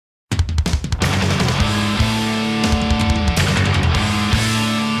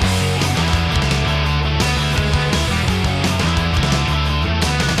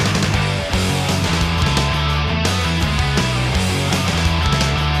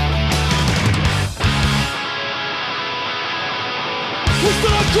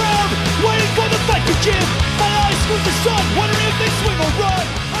stood on ground, waiting for the fight to begin. My eyes screw the sun, wondering if they swing or run.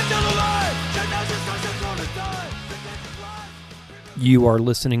 I'm down alive, gymnasium starts to throw the die. You are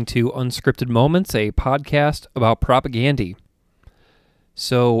listening to Unscripted Moments, a podcast about propaganda.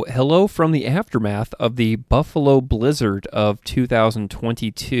 So, hello from the aftermath of the Buffalo Blizzard of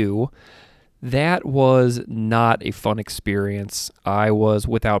 2022. That was not a fun experience. I was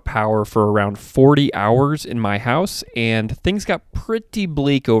without power for around 40 hours in my house, and things got pretty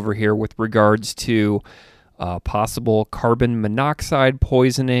bleak over here with regards to possible carbon monoxide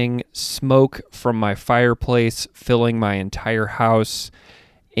poisoning, smoke from my fireplace filling my entire house,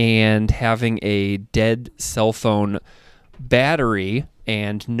 and having a dead cell phone battery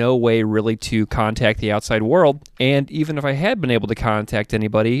and no way really to contact the outside world. And even if I had been able to contact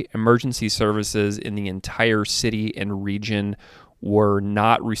anybody, emergency services in the entire city and region were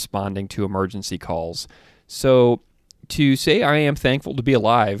not responding to emergency calls. So to say I am thankful to be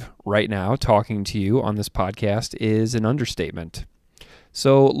alive right now talking to you on this podcast is an understatement.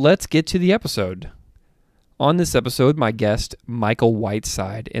 So let's get to the episode. On this episode, my guest, Michael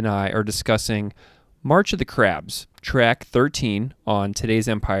Whiteside, and I are discussing March of the Crabs, track 13 on Today's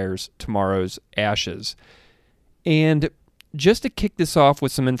Empires, Tomorrow's Ashes. And just to kick this off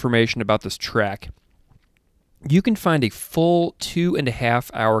with some information about this track, you can find a full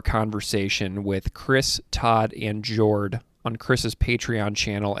 2.5-hour conversation with Chris, Todd, and Jord on Chris's Patreon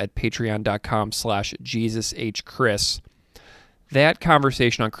channel at patreon.com/JesusHChris. That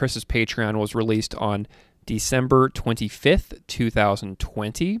conversation on Chris's Patreon was released on December 25th,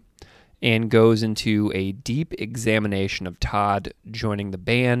 2020, and goes into a deep examination of Todd joining the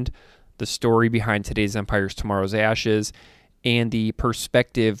band, the story behind Today's Empires, Tomorrow's Ashes, and the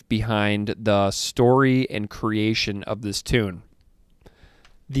perspective behind the story and creation of this tune.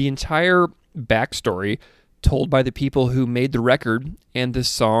 The entire backstory told by the people who made the record and this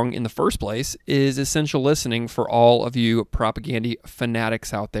song in the first place is essential listening for all of you propaganda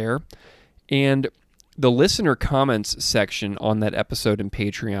fanatics out there. And the listener comments section on that episode in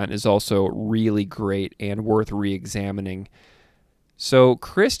Patreon is also really great and worth re-examining. So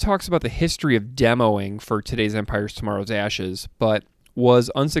Chris talks about the history of demoing for Today's Empires, Tomorrow's Ashes, but was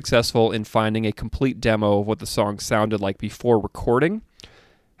unsuccessful in finding a complete demo of what the song sounded like before recording,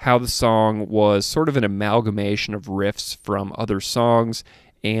 how the song was sort of an amalgamation of riffs from other songs,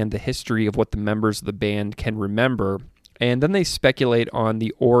 and the history of what the members of the band can remember. And then they speculate on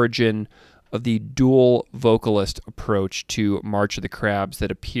the origin of the dual vocalist approach to March of the Crabs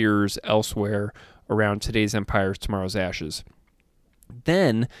that appears elsewhere around Today's Empires, Tomorrow's Ashes.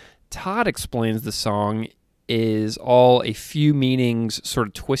 Then Todd explains the song is all a few meanings sort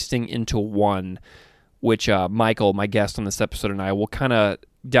of twisting into one, which Michael, my guest on this episode, and I will kind of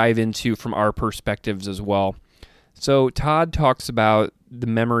dive into from our perspectives as well. So Todd talks about the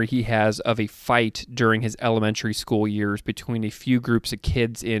memory he has of a fight during his elementary school years between a few groups of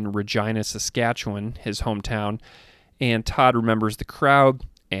kids in Regina, Saskatchewan, his hometown, and Todd remembers the crowd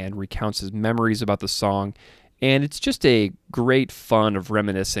and recounts his memories about the song, and it's just a great fun of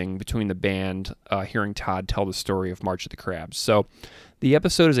reminiscing between the band, hearing Todd tell the story of March of the Crabs. So the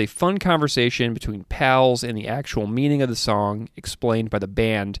episode is a fun conversation between pals and the actual meaning of the song explained by the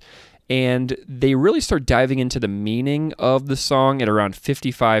band. And they really start diving into the meaning of the song at around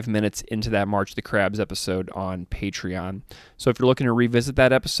 55 minutes into that March of the Crabs episode on Patreon. So if you're looking to revisit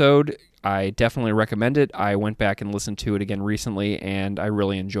that episode, I definitely recommend it. I went back and listened to it again recently, and I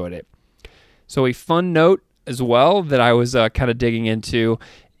really enjoyed it. So a fun note as well that I was kind of digging into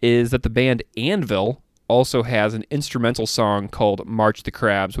is that the band Anvil also has an instrumental song called March of the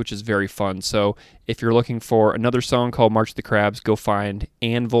Crabs, which is very fun. So if you're looking for another song called March of the Crabs, go find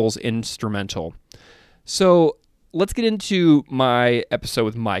Anvil's instrumental. So let's get into my episode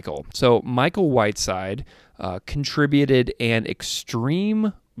with Michael. So Michael Whiteside contributed an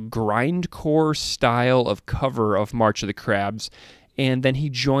extreme grindcore style of cover of March of the Crabs, and then he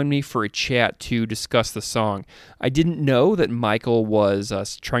joined me for a chat to discuss the song. I didn't know that Michael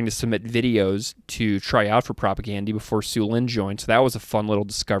was trying to submit videos to try out for Propaganda before Sue Lynn joined, so that was a fun little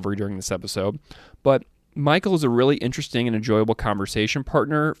discovery during this episode. But Michael is a really interesting and enjoyable conversation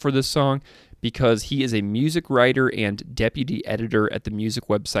partner for this song because he is a music writer and deputy editor at the music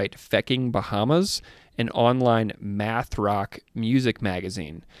website Fecking Bahamas, an online math rock music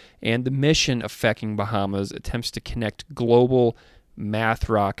magazine. And the mission of Fecking Bahamas attempts to connect global math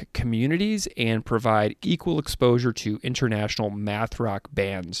rock communities and provide equal exposure to international math rock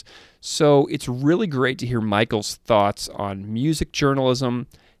bands. So it's really great to hear Michael's thoughts on music journalism,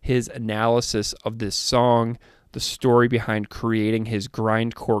 his analysis of this song, the story behind creating his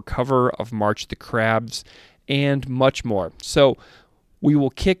grindcore cover of March of the Crabs, and much more. So We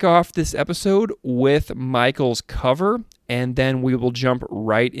will kick off this episode with Michael's cover, and then we will jump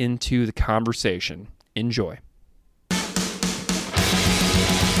right into the conversation. Enjoy.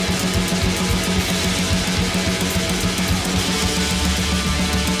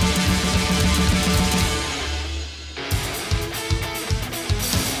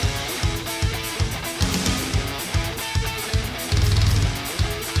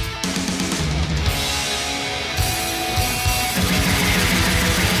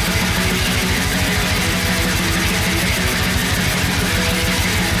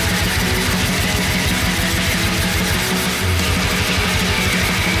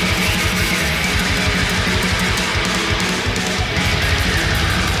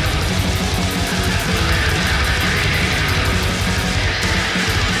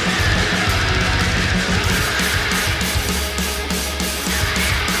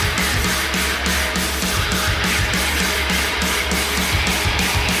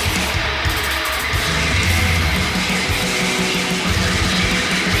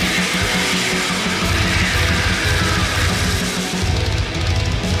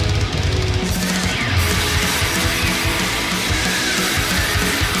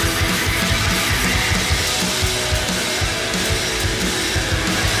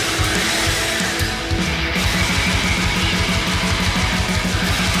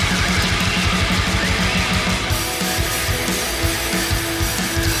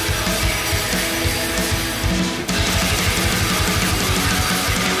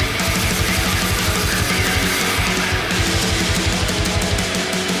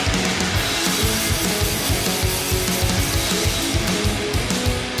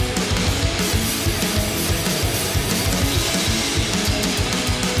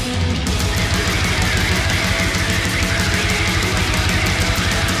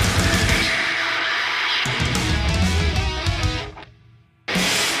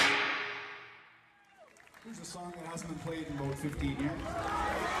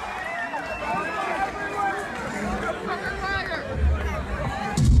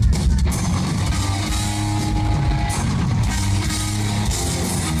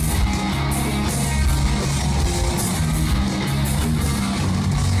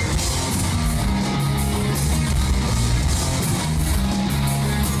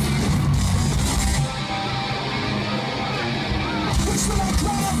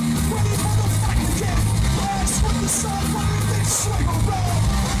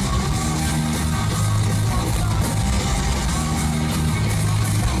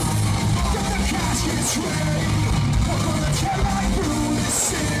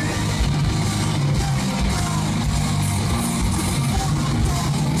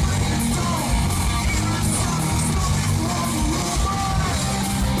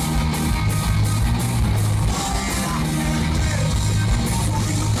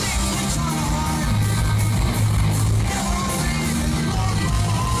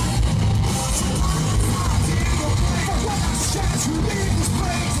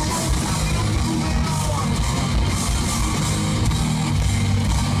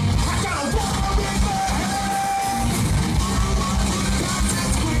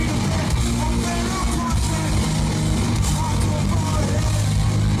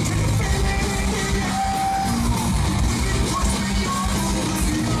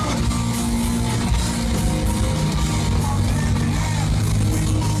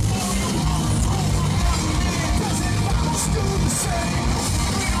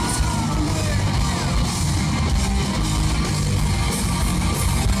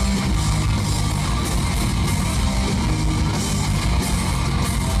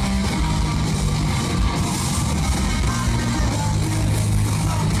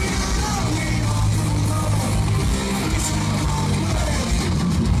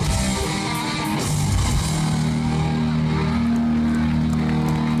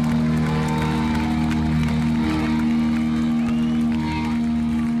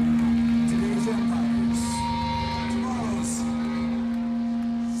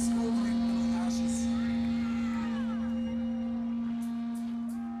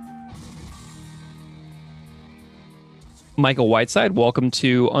 Michael Whiteside, welcome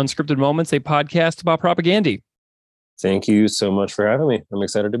to Unscripted Moments, a podcast about propaganda. Thank you so much for having me. I'm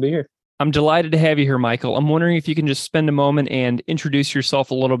excited to be here. I'm delighted to have you here, Michael. I'm wondering if you can just spend a moment and introduce yourself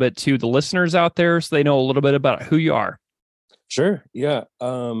a little bit to the listeners out there so they know a little bit about who you are. Sure. Yeah.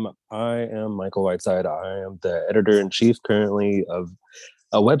 I am Michael Whiteside. I am the editor-in-chief currently of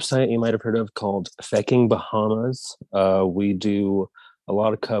a website you might have heard of called Fecking Bahamas. We do a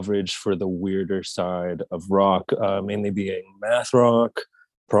lot of coverage for the weirder side of rock, mainly being math rock,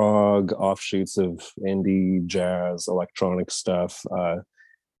 prog, offshoots of indie, jazz, electronic stuff.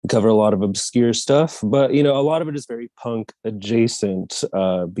 Cover a lot of obscure stuff, but a lot of it is very punk adjacent,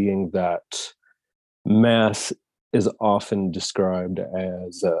 being that Math is often described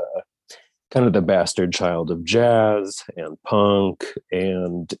as kind of the bastard child of jazz and punk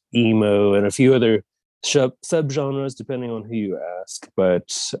and emo and a few other subgenres, depending on who you ask.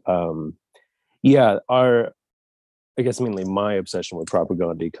 But yeah, I guess mainly my obsession with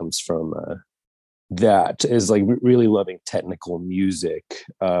Propagandhi comes from that is like really loving technical music.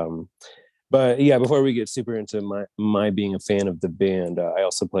 But yeah, before we get super into my being a fan of the band, I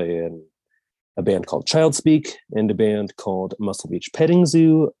also play in a band called Child Speak and a band called Muscle Beach Petting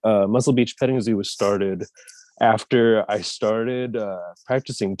Zoo. Muscle Beach Petting Zoo was started after I started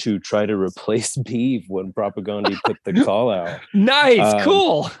practicing to try to replace Beeve when Propagandhi put the call out. Nice,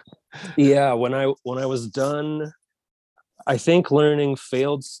 cool. Yeah, when I was done, I think learning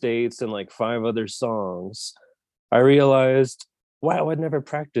Failed States and like 5 other songs, I realized, wow, I'd never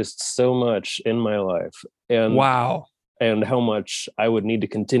practiced so much in my life. And wow. And how much I would need to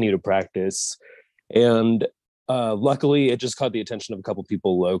continue to practice. And luckily, it just caught the attention of a couple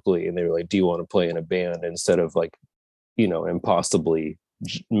people locally. And they were like, do you want to play in a band instead of like, impossibly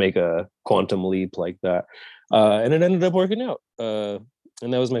make a quantum leap like that? And it ended up working out.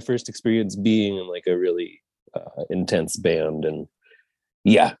 And that was my first experience being in like a really intense band. And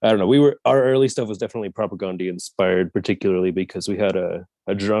yeah, I don't know. Our early stuff was definitely Propagandhi inspired, particularly because we had a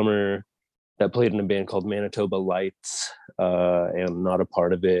drummer that played in a band called Manitoba Lights, and Not a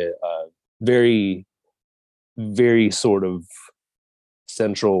Part of It. Very, very sort of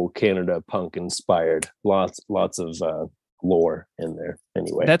central Canada punk inspired. Lots of lore in there.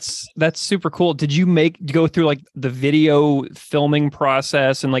 Anyway, that's super cool. Did you go through like the video filming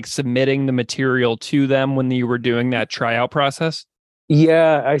process and like submitting the material to them when you were doing that tryout process?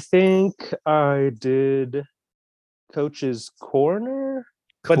 Yeah, I think I did Coach's Corner.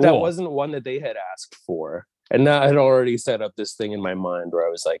 Cool. But that wasn't one that they had asked for. And that had already set up this thing in my mind where I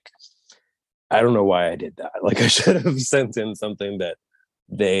was like, I don't know why I did that. Like I should have sent in something that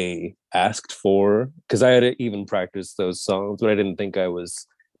they asked for, because I had even practiced those songs, but I didn't think I was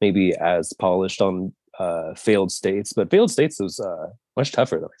maybe as polished on Failed States. But Failed States was much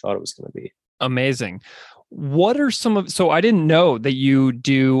tougher than I thought it was going to be. Amazing. What are so I didn't know that you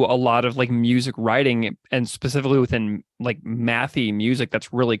do a lot of like music writing and specifically within like mathy music.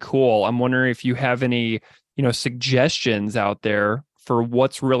 That's really cool. I'm wondering if you have any, suggestions out there for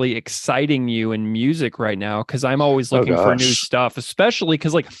what's really exciting you in music right now. Cause I'm always looking for new stuff, especially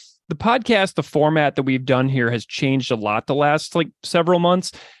because like the podcast, the format that we've done here has changed a lot the last like several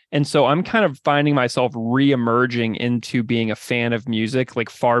months. And so I'm kind of finding myself re-emerging into being a fan of music, like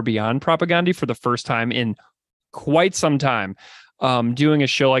far beyond Propagandhi for the first time in quite some time. Doing a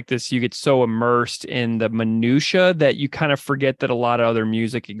show like this, you get so immersed in the minutia that you kind of forget that a lot of other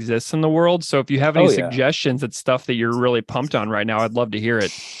music exists in the world. So if you have any suggestions, it's stuff that you're really pumped on right now, I'd love to hear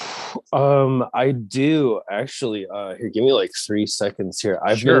it. I do actually. Here, give me like 3 seconds here.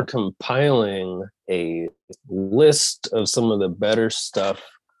 I've been compiling a list of some of the better stuff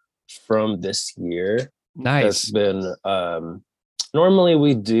from this year. Nice. That's been normally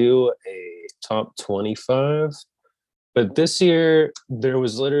we do a top 25, but this year there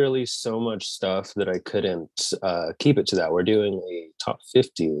was literally so much stuff that I couldn't keep it to that. We're doing a top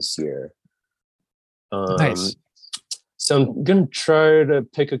 50 this year. Nice. So I'm gonna try to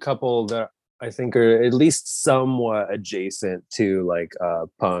pick a couple that I think are at least somewhat adjacent to like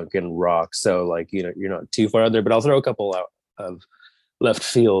punk and rock. So like you're not too far out there, but I'll throw a couple out of left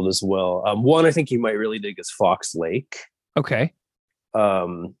field as well. One I think you might really dig is Fox Lake. Okay.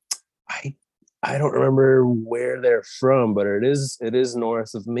 I don't remember where they're from, but it is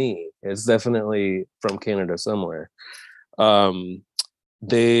north of me. It's definitely from Canada somewhere.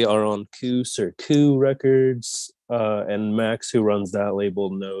 They are on Coup Sur Coup Records, and Max, who runs that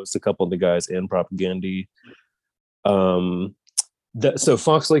label, knows a couple of the guys in Propagandhi. So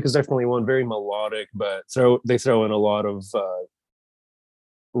Fox Lake is definitely one, very melodic, but they throw in a lot of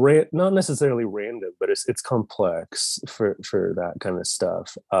not necessarily random, but it's complex for that kind of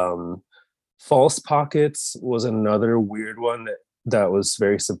stuff. False Pockets was another weird one that was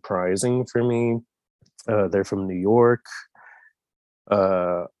very surprising for me. They're from New York.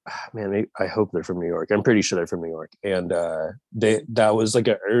 I hope they're from New York. I'm pretty sure they're from New York. And that was like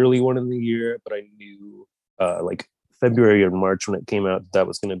an early one in the year, but I knew like February or March when it came out that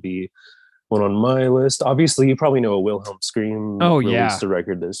was going to be one on my list. Obviously, you probably know a Wilhelm Scream released a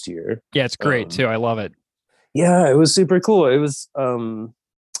record this year. Yeah, it's great too. I love it. Yeah, it was super cool. It was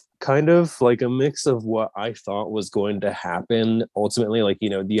kind of like a mix of what I thought was going to happen ultimately. Like,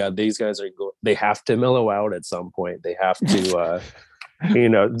 these guys they have to mellow out at some point. They have to,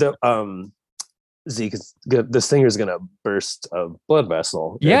 Zeke is the singer's gonna burst a blood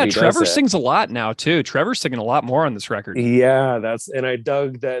vessel. Yeah, Trevor sings a lot now too. Trevor's singing a lot more on this record. Yeah, and I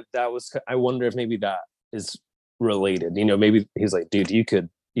dug that was. I wonder if maybe that is related. Maybe he's like, dude, you could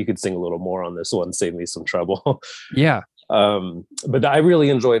sing a little more on this one, save me some trouble. Yeah. But I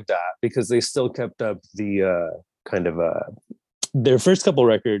really enjoyed that because they still kept up the kind of their first couple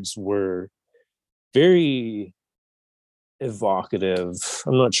records were very evocative.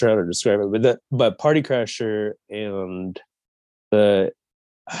 I'm not sure how to describe it, but Party Crasher and the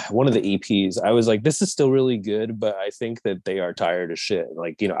one of the EPs, I was like, this is still really good, but I think that they are tired of shit.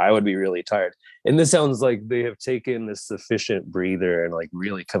 Like, I would be really tired. And this sounds like they have taken a sufficient breather and like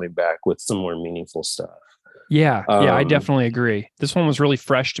really coming back with some more meaningful stuff. Yeah, I definitely agree. This one was really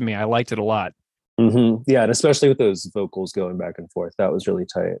fresh to me. I liked it a lot. Mm-hmm. Yeah, and especially with those vocals going back and forth, that was really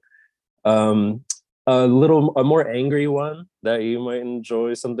tight. A more angry one that you might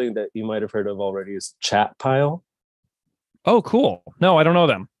enjoy, something that you might have heard of already, is Chat Pile. Oh, cool. No, I don't know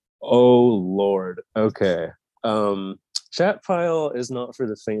them. Oh Lord. Okay. Chat Pile is not for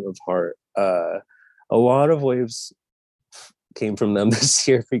the faint of heart. A lot of waves came from them this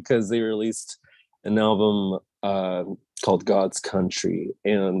year because they released an album called God's Country,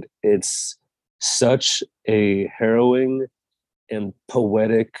 and it's such a harrowing and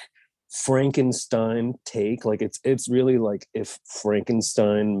poetic Frankenstein take. Like it's really like if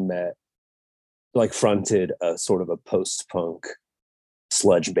Frankenstein fronted a sort of a post-punk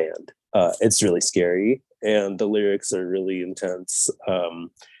sludge band. It's really scary, and the lyrics are really intense.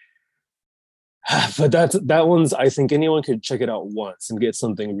 But that one's, I think anyone could check it out once and get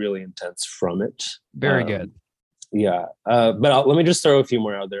something really intense from it. Very good. Yeah. But let me just throw a few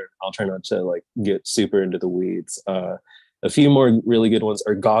more out there. I'll try not to like get super into the weeds. A few more really good ones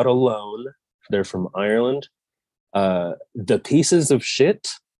are God Alone. They're from Ireland. The Pieces of Shit.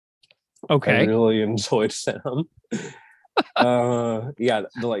 Okay. I really enjoyed them. That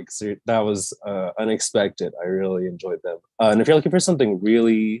was unexpected. I really enjoyed them. And if you're looking for something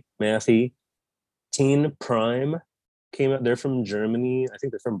really mathy, Teen Prime came out. They're from Germany. I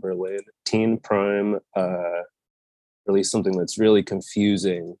think they're from Berlin. Teen Prime released something that's really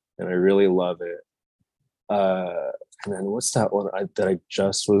confusing, and I really love it. And then what's that one that I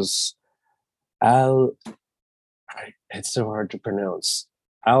just was it's so hard to pronounce.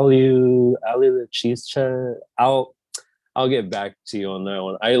 I'll get back to you on that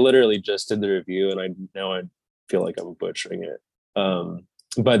one. I literally just did the review, and I feel like I'm butchering it.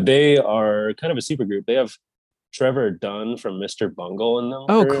 But they are kind of a super group. They have Trevor Dunn from Mr. Bungle in them.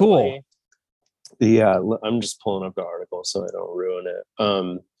 Oh, currently. Cool. Yeah, I'm just pulling up the article so I don't ruin it.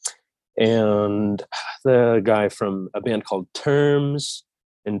 And the guy from a band called Terms,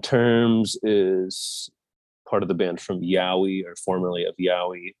 and Terms is part of the band from Yowie, or formerly of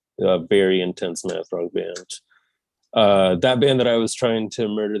Yowie, a very intense math rock band. That band that I was trying to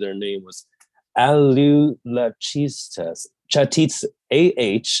murder their name was Aleuchatistas. Chatistas,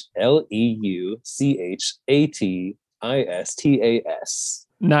 Aleuchatistas.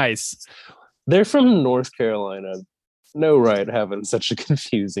 Nice. They're from North Carolina. No right having such a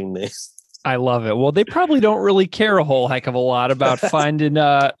confusing name. I love it. Well, they probably don't really care a whole heck of a lot about finding,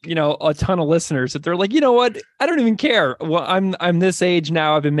 a ton of listeners. That they're like, you know what? I don't even care. Well, I'm this age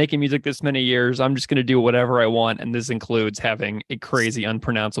now. I've been making music this many years. I'm just going to do whatever I want, and this includes having a crazy,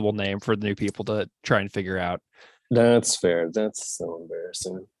 unpronounceable name for the new people to try and figure out. That's fair. That's so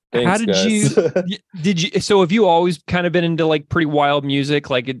embarrassing. Thanks, how did guys. So have you always kind of been into like pretty wild music,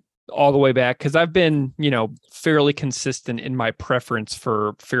 like all the way back? Because I've been, fairly consistent in my preference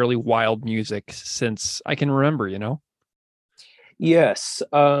for fairly wild music since I can remember, Yes.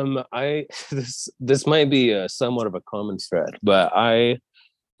 This might be somewhat of a common thread, but I,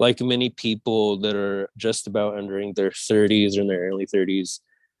 like many people that are just about entering their 30s or in their early 30s,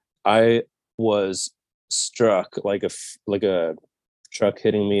 I was struck like a truck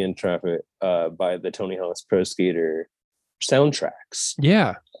hitting me in traffic by the Tony Hawk's Pro Skater soundtracks.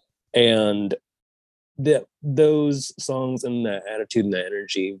 Yeah. And those songs and that attitude and that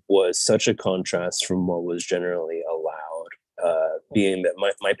energy was such a contrast from what was generally allowed, being that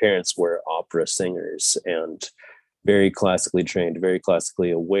my parents were opera singers and very classically trained, very classically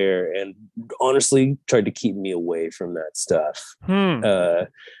aware, and honestly tried to keep me away from that stuff.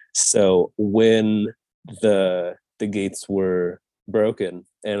 So when the gates were broken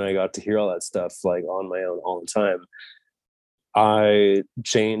and I got to hear all that stuff like on my own all the time, I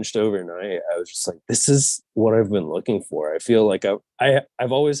changed overnight. I was just like, this is what I've been looking for. I feel like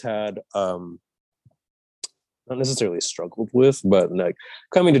I've always had not necessarily struggled with, but like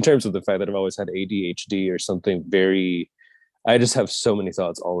coming to terms with the fact that I've always had ADHD or something very. I just have so many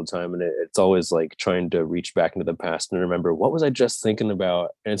thoughts all the time, and it's always like trying to reach back into the past and remember what was I just thinking about,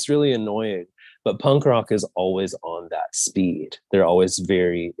 and it's really annoying. But punk rock is always on that speed. They're always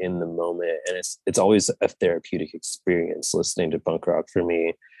very in the moment, and it's always a therapeutic experience listening to punk rock for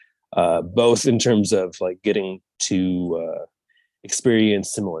me, both in terms of like getting to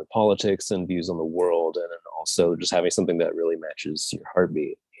experience similar politics and views on the world, and then also just having something that really matches your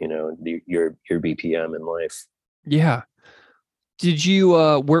heartbeat, your BPM in life. Yeah. Did you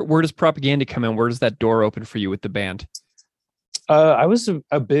where does Propaganda come in? Where does that door open for you with the band? I was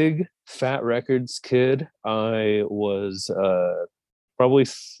a big Fat Records kid. I was probably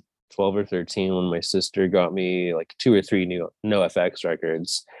 12 or 13 when my sister got me like 2 or 3 new NoFX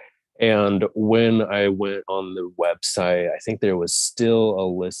records. And when I went on the website, I think there was still a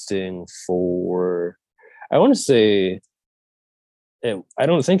listing for, I want to say, I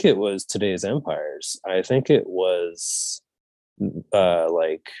don't think it was Today's Empires. I think it was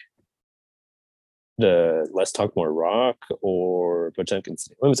like the Let's Talk More Rock or Potemkin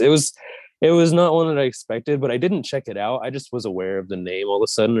City Limits. It was not one that I expected, but I didn't check it out. I just was aware of the name all of a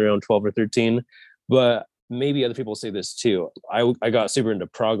sudden around 12 or 13. But maybe other people say this too. I got super into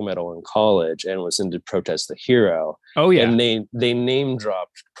prog metal in college and was into Protest the Hero. Oh yeah. And they name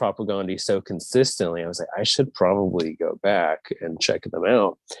dropped Propaganda so consistently. I was like, I should probably go back and check them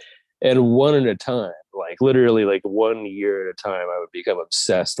out. And one at a time, like literally like 1 year at a time, I would become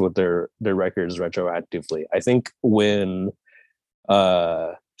obsessed with their records retroactively. I think when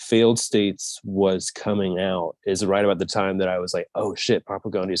Failed States was coming out is right about the time that I was like, oh shit,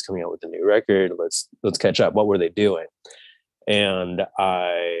 Propaganda is coming out with a new record. Let's catch up. What were they doing? And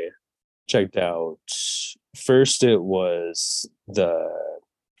I checked out, first it was the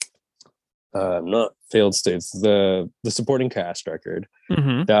not Failed States, the supporting cast record.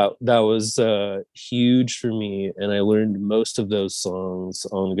 Mm-hmm. That was huge for me, and I learned most of those songs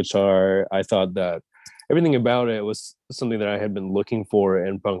on guitar. I thought that everything about it was something that I had been looking for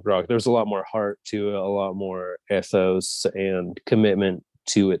in punk rock. There's a lot more heart to it, a lot more ethos and commitment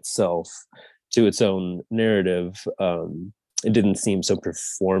to itself, to its own narrative. It didn't seem so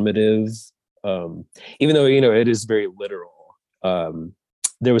performative, even though it is very literal.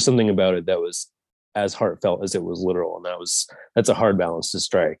 There was something about it that was as heartfelt as it was literal, and that's a hard balance to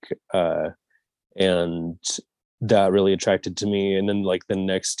strike. And that really attracted to me. And then like the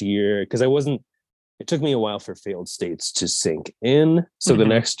next year, because it took me a while for Failed States to sink in. So the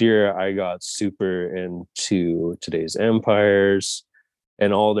next year I got super into Today's Empires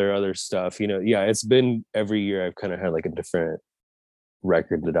and all their other stuff. It's been every year I've kind of had like a different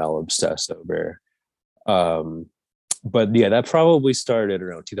record that I'll obsess over. But yeah, that probably started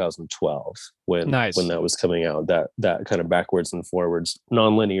around 2012 when that was coming out, that kind of backwards and forwards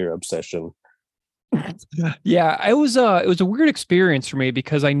nonlinear obsession. Yeah, it was a weird experience for me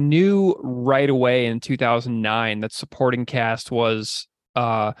because I knew right away in 2009 that Supporting Cast was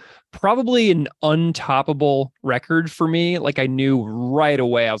probably an untoppable record for me. Like I knew right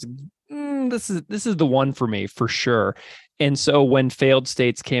away, I was like, this is the one for me for sure. And so when Failed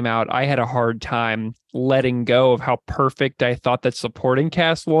States came out, I had a hard time letting go of how perfect I thought that Supporting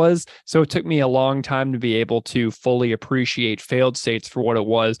Cast was. So it took me a long time to be able to fully appreciate Failed States for what it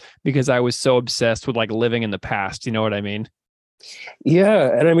was, because I was so obsessed with like living in the past. You know what I mean?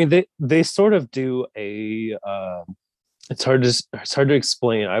 Yeah. And I mean, they sort of do a, it's hard to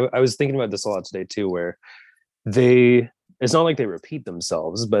explain. I was thinking about this a lot today too, where it's not like they repeat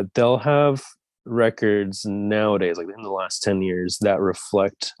themselves, but they'll have records nowadays, like in the last 10 years, that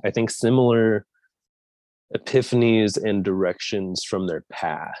reflect, I think, similar epiphanies and directions from their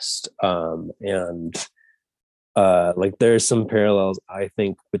past. And like there's some parallels, I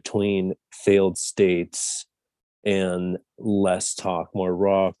think, between Failed States and Less Talk More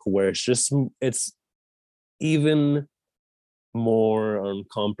Rock, where it's even more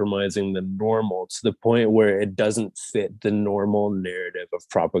uncompromising than normal, to the point where it doesn't fit the normal narrative of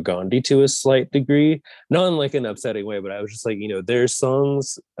Propaganda to a slight degree, not in like an upsetting way, but I was just like, there's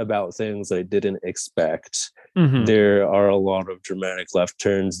songs about things I didn't expect. There are a lot of dramatic left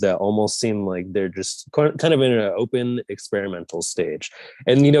turns that almost seem like they're just kind of in an open experimental stage,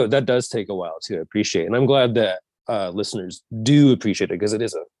 and that does take a while to appreciate, and I'm glad that listeners do appreciate it, because it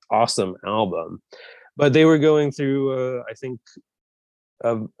is an awesome album. But they were going through, I think,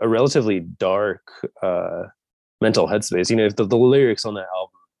 a relatively dark mental headspace. The lyrics on that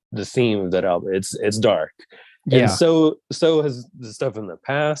album, the theme of that album, it's dark. And Yeah. so has the stuff in the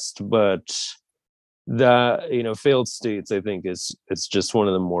past, but that, failed states, I think it's just one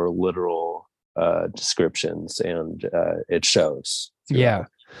of the more literal descriptions, and it shows Yeah.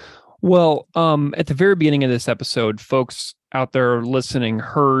 throughout. Well, at the very beginning of this episode, folks out there listening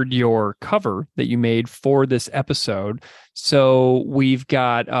heard your cover that you made for this episode. So we've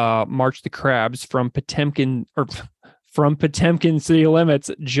got March the Crabs from Potemkin, or from Potemkin City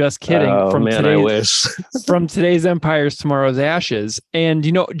Limits. Just kidding. Oh From man, I today's wish. from today's Empires, Tomorrow's Ashes. And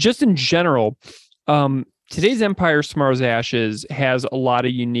just in general, today's Empires, Tomorrow's Ashes has a lot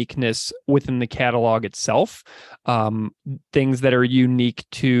of uniqueness within the catalog itself. Things that are unique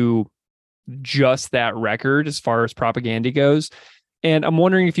to just that record as far as propaganda goes. And I'm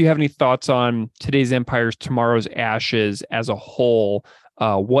wondering if you have any thoughts on today's Empires, Tomorrow's Ashes as a whole.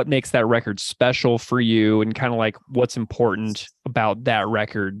 What makes that record special for you, and kind of like what's important about that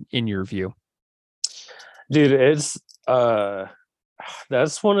record in your view? Dude, it's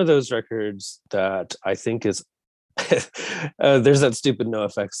that's one of those records that I think is there's that stupid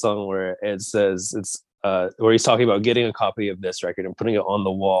NoFX song where it says it's where he's talking about getting a copy of this record and putting it on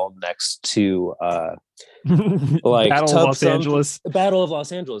the wall next to like Battle of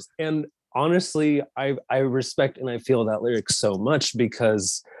Los Angeles. And honestly, I respect and I feel that lyric so much,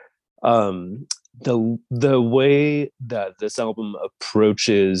 because the way that this album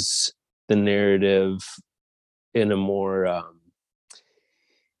approaches the narrative in a more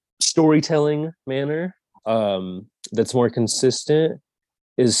storytelling manner that's more consistent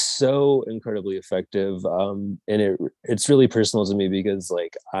is so incredibly effective, and it's really personal to me, because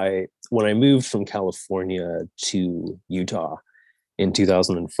like when I moved from California to Utah in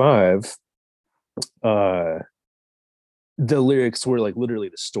 2005, the lyrics were like literally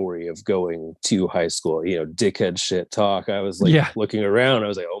the story of going to high school, dickhead shit talk. I was like looking around, I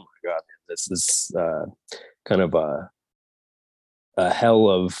was like, oh my god, man, this is kind of a hell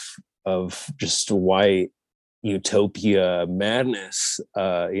of just white utopia madness.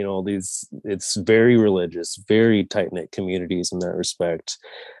 It's very religious, very tight-knit communities in that respect.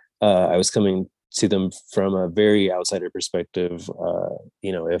 I was coming to them from a very outsider perspective,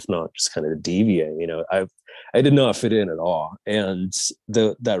 if not just kind of deviant. I did not fit in at all, and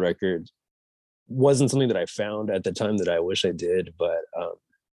that record wasn't something that I found at the time that I wish I did, but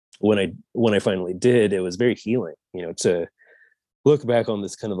when I finally did, it was very healing, to look back on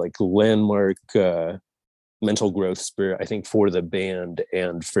this kind of like landmark mental growth spurt, I think, for the band,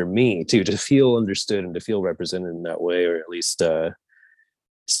 and for me too, to feel understood and to feel represented in that way, or at least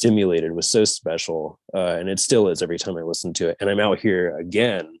stimulated, was so special. And it still is every time I listen to it. And I'm out here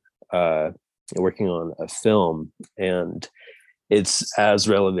again working on a film, and it's as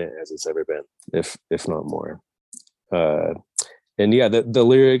relevant as it's ever been, if not more. And yeah, the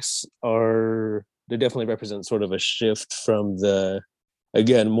lyrics they definitely represent sort of a shift from the,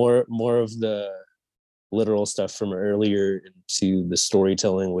 again, more of the literal stuff from earlier into the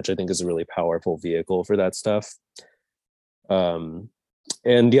storytelling, which I think is a really powerful vehicle for that stuff. And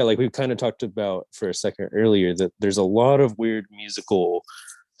yeah, like we've kind of talked about for a second earlier, that there's a lot of weird musical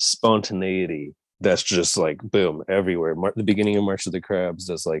spontaneity that's just like boom everywhere. The beginning of March of the Crabs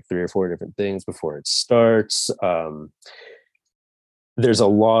does like 3 or 4 different things before it starts. There's a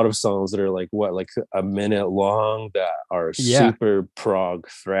lot of songs that are like a minute long that are super prog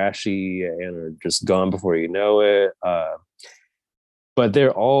thrashy and are just gone before you know it. But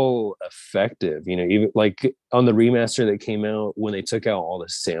they're all effective, even like on the remaster that came out, when they took out all the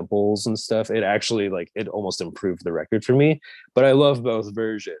samples and stuff, it actually it almost improved the record for me. But I love both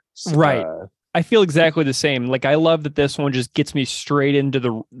versions. Right. I feel exactly the same. Like, I love that this one just gets me straight into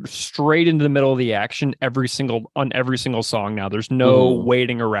the middle of the action on every single song now. There's no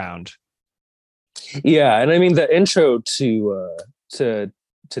waiting around. Yeah, and I mean the intro to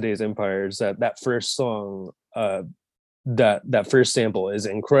today's Empires, that first song, that first sample is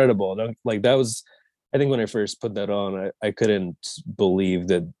incredible. Like, that was, I think when I first put that on, I couldn't believe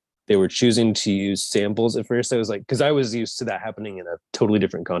that they were choosing to use samples at first. I was like, because I was used to that happening in a totally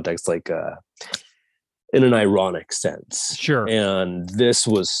different context, like in an ironic sense. Sure. And this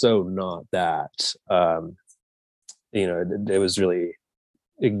was so not that. It was really,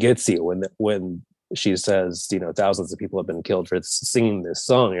 it gets you when she says, thousands of people have been killed for singing this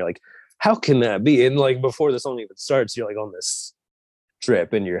song. You're like, how can that be? And like before the song even starts, you're like on this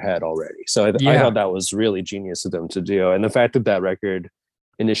trip in your head already. So I thought that was really genius of them to do. And the fact that record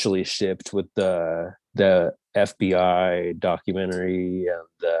initially shipped with the FBI documentary and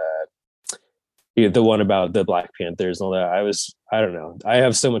the one about the Black Panthers and all that, I don't know. I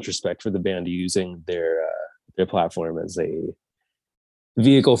have so much respect for the band using their platform as a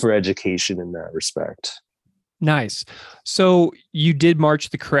vehicle for education in that respect. Nice. So you did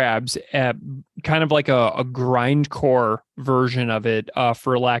March the Crabs at kind of like a grindcore version of it,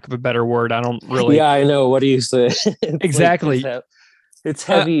 for lack of a better word. I don't really Yeah, I know. What do you say? It's like exactly. it's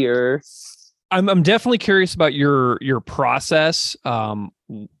heavier. I'm definitely curious about your process.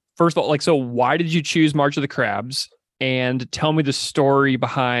 First of all, like, so why did you choose March of the Crabs? And tell me the story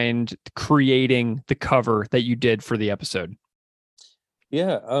behind creating the cover that you did for the episode.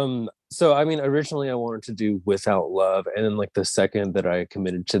 Yeah. So I mean, originally I wanted to do Without Love, and then like the second that I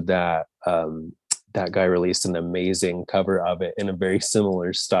committed to that, that guy released an amazing cover of it in a very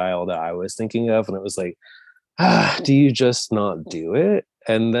similar style that I was thinking of, and it was like, do you just not do it?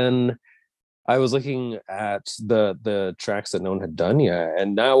 And then I was looking at the tracks that no one had done yet,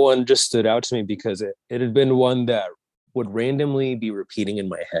 and that one just stood out to me because it had been one that would randomly be repeating in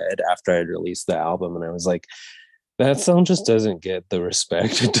my head after I'd released the album, and I was like, that song just doesn't get the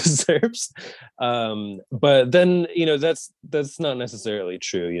respect it deserves. But then, that's not necessarily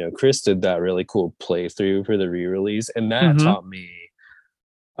true. Chris did that really cool playthrough for the re-release, and that Mm-hmm. taught me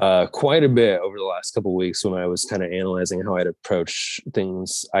quite a bit over the last couple of weeks when I was kind of analyzing how I'd approach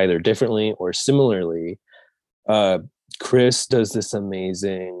things either differently or similarly. Chris does this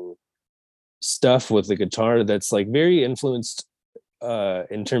amazing stuff with the guitar that's like very influenced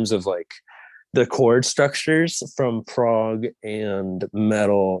in terms of like the chord structures from prog and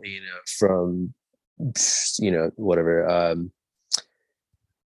metal, from whatever,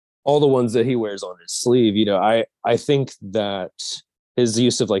 all the ones that he wears on his sleeve. I think that his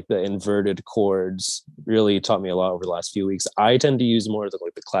use of like the inverted chords really taught me a lot over the last few weeks. I tend to use more of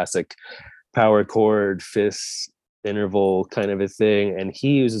the classic power chord, fifth interval kind of a thing, and he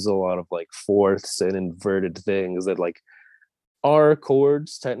uses a lot of like fourths and inverted things that like are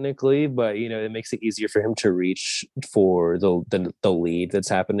chords technically, but it makes it easier for him to reach for the lead that's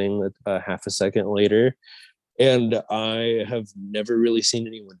happening half a second later. And I have never really seen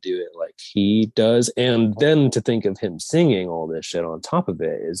anyone do it like he does. And then to think of him singing all this shit on top of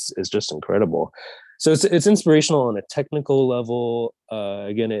it is just incredible. So it's inspirational on a technical level.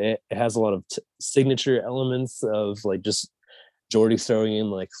 Again, it has a lot of signature elements of like just Jordy throwing in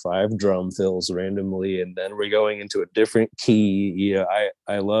like 5 drum fills randomly, and then we're going into a different key.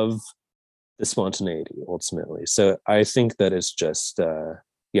 I love the spontaneity ultimately. So I think that it's just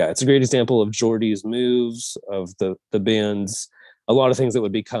it's a great example of Jordy's moves, of the band's, a lot of things that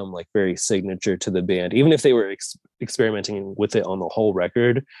would become like very signature to the band, even if they were experimenting with it on the whole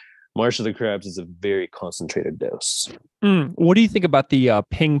record. March of the Crabs is a very concentrated dose. What do you think about the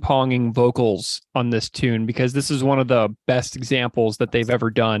ping-ponging vocals on this tune? Because this is one of the best examples that they've ever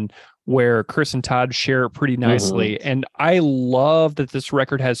done where Chris and Todd share it pretty nicely. Mm-hmm. And I love that this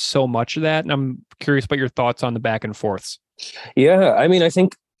record has so much of that. And I'm curious about your thoughts on the back and forths. Yeah, I mean, I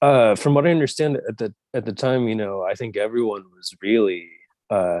think from what I understand at the time, I think everyone was really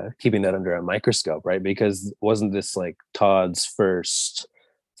keeping that under a microscope, right? Because wasn't this like Todd's first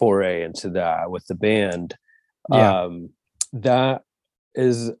foray into that with the band? Yeah. That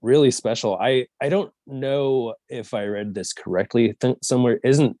is really special. I don't know if I read this correctly. I think somewhere,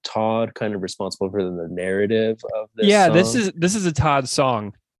 isn't Todd kind of responsible for the narrative of this Yeah, song? this is a Todd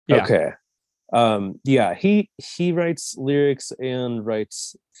song. Yeah. Okay. He writes lyrics and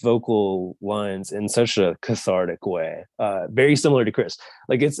writes vocal lines in such a cathartic way, very similar to Chris.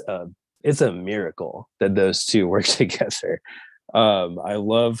 Like it's a miracle that those two work together. I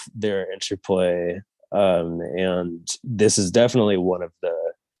love their interplay, and this is definitely one of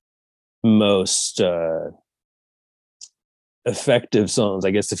the most effective songs,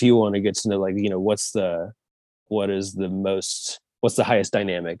 I guess, if you want to get to know like what's the highest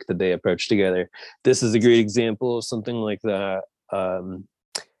dynamic that they approach together. This is a great example of something like that. And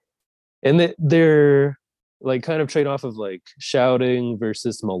they're like kind of trade off of like shouting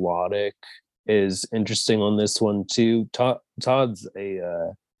versus melodic is interesting on this one too. Todd's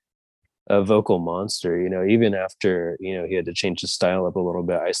a vocal monster, even after, he had to change his style up a little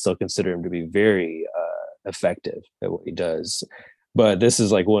bit. I still consider him to be very effective at what he does. But this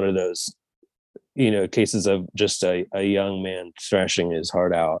is like one of those cases of just a young man thrashing his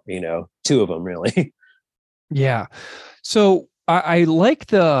heart out, 2 of them really. Yeah. So I like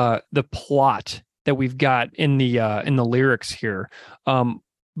the plot that we've got in the lyrics here.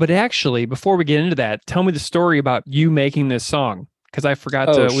 But actually, before we get into that, tell me the story about you making this song, because we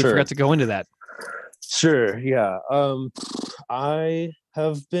forgot to go into that. Sure. Yeah. I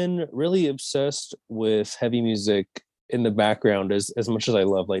have been really obsessed with heavy music in the background as much as I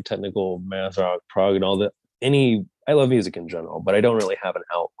love like technical math rock, prog, and all that. I love music in general, but I don't really have an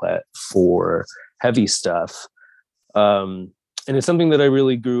outlet for heavy stuff. And it's something that I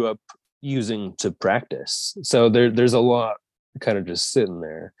really grew up using to practice. So there's a lot kind of just sitting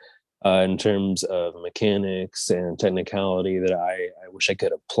there in terms of mechanics and technicality that I wish I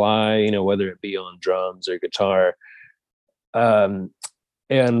could apply, whether it be on drums or guitar.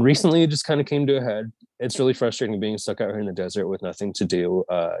 And recently it just kind of came to a head. It's really frustrating being stuck out here in the desert with nothing to do.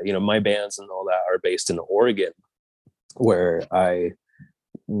 My bands and all that are based in Oregon, where I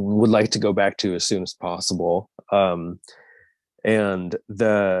would like to go back to as soon as possible.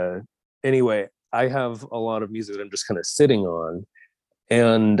 Anyway, I have a lot of music that I'm just kind of sitting on,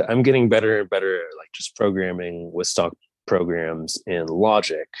 and I'm getting better and better at like just programming with stock programs in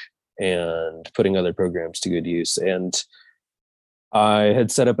Logic and putting other programs to good use. And I had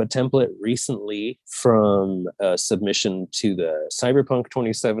set up a template recently from a submission to the Cyberpunk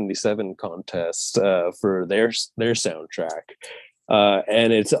 2077 contest for their soundtrack.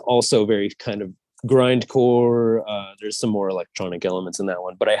 And it's also very kind of grindcore. There's some more electronic elements in that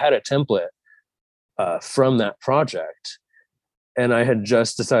one. But I had a template from that project. And I had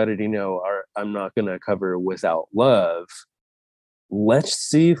just decided, I'm not going to cover Without Love. Let's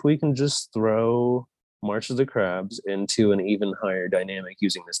see if we can just throw March of the Crabs into an even higher dynamic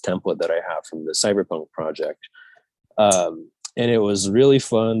using this template that I have from the Cyberpunk project. And it was really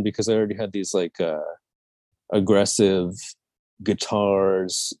fun because I already had these like aggressive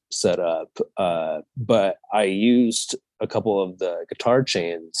guitars set up, but I used a couple of the guitar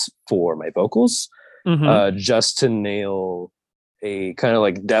chains for my vocals, just to nail a kind of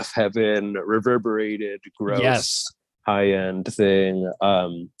like Deaf Heaven reverberated, gross, high-end thing.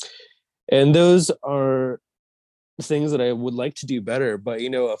 And those are things that I would like to do better. But,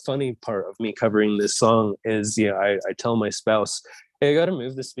 a funny part of me covering this song is, I tell my spouse, hey, I got to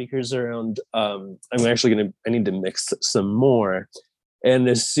move the speakers around. I need to mix some more. And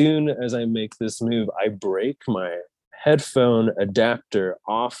as soon as I make this move, I break my headphone adapter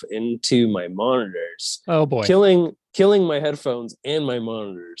off into my monitors. Oh boy. Killing my headphones and my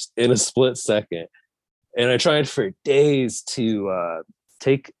monitors in a split second. And I tried for days to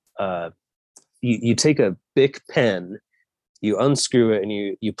take you take a Bic pen, you unscrew it, and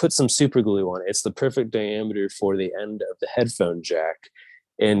you put some super glue on it. It's the perfect diameter for the end of the headphone jack,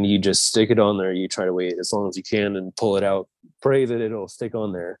 and you just stick it on there. You try to wait as long as you can and pull it out, pray that it'll stick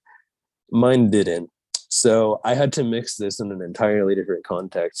on there. Mine didn't, so I had to mix this in an entirely different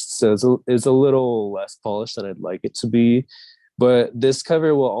context. So it's a little less polished than I'd like it to be, but this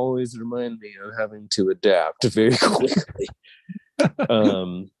cover will always remind me of having to adapt very quickly.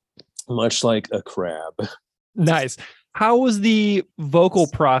 Much like a crab. Nice. How was the vocal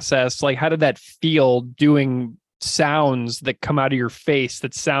process? Like, how did that feel doing sounds that come out of your face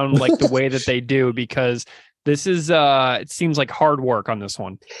that sound like the way that they do? Because this is, it seems like hard work on this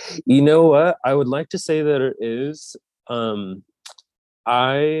one. You know what? I would like to say that it is.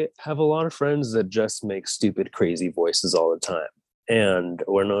 I have a lot of friends that just make stupid, crazy voices all the time. And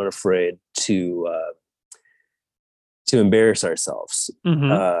we're not afraid to embarrass ourselves.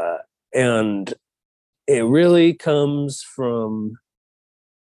 And it really comes from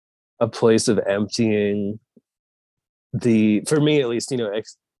a place of emptying for me at least, you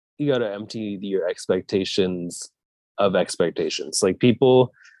got to empty your expectations of expectations. Like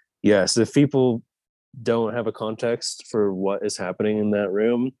people, yes, if people don't have a context for what is happening in that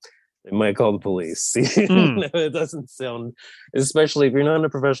room, they might call the police. It doesn't sound, especially if you're not in a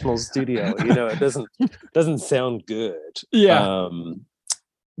professional studio, it doesn't sound good. Yeah.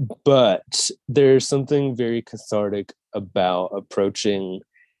 But there's something very cathartic about approaching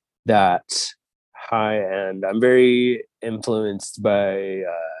that high end. I'm very influenced by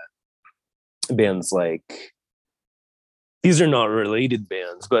bands like, these are not related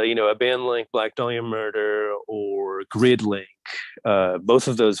bands, but a band like Black Dahlia Murder or Gridlink, both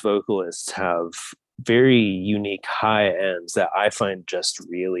of those vocalists have very unique high ends that I find just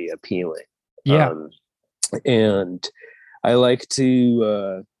really appealing. And I like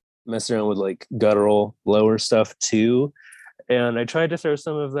to mess around with like guttural lower stuff too. And I tried to throw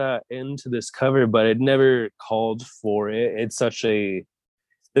some of that into this cover, but it never called for it. It's such the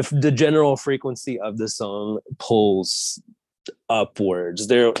general frequency of the song pulls upwards.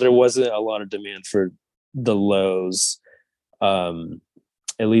 There wasn't a lot of demand for the lows. At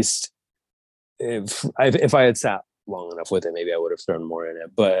least if I had sat long enough with it, maybe I would have thrown more in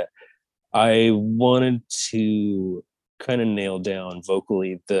it. But I wanted to kind of nail down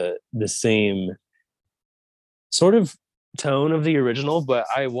vocally the same sort of tone of the original, but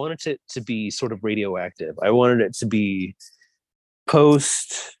I wanted it to be sort of radioactive. I wanted it to be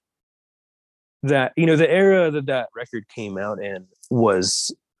post that, the era that record came out in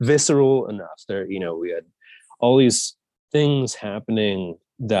was visceral enough. There, we had all these things happening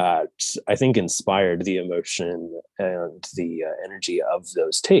that I think inspired the emotion and the energy of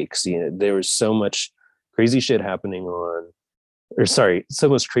those takes. You know, there was so much crazy shit happening on, or sorry, so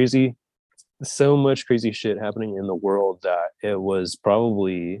much crazy shit happening in the world that it was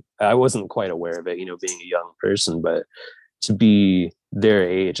probably, I wasn't quite aware of it, you know, being a young person, but to be their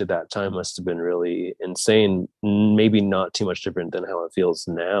age at that time must have been really insane. Maybe not too much different than how it feels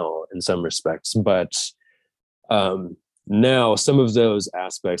now in some respects, but now some of those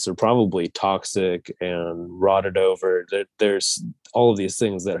aspects are probably toxic and rotted over. There's all of these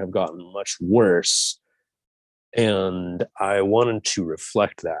things that have gotten much worse, and I wanted to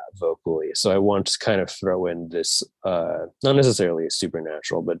reflect that vocally. So I want to kind of throw in this not necessarily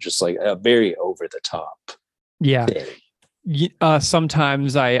supernatural, but just like a very over the top thing.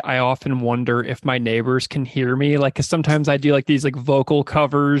 Sometimes I often wonder if my neighbors can hear me, like, 'cause sometimes I do like these like vocal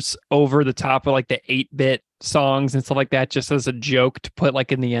covers over the top of like the 8-bit songs and stuff like that, just as a joke to put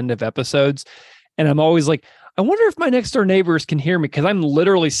like in the end of episodes. And I'm always like, I wonder if my next door neighbors can hear me, because I'm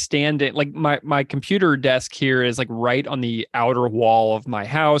literally standing, like my computer desk here is like right on the outer wall of my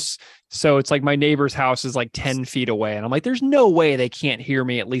house. So it's like my neighbor's house is like 10 feet away. And I'm like, there's no way they can't hear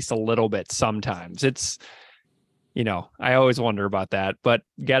me at least a little bit sometimes. It's, you know, I always wonder about that, but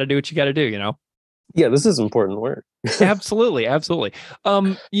you got to do what you got to do, you know? Yeah, this is important work. Absolutely. Absolutely.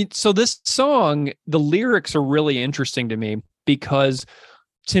 So this song, the lyrics are really interesting to me because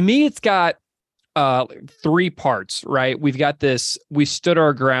to me, it's got 3 parts, right? We've got this "We Stood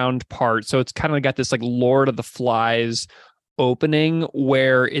Our Ground" part. So it's kind of got this like Lord of the Flies opening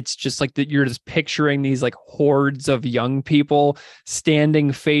where it's just like that you're just picturing these like hordes of young people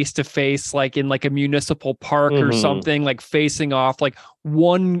standing face to face, like in like a municipal park or something, like facing off. Like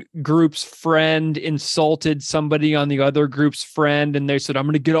one group's friend insulted somebody on the other group's friend, and they said, I'm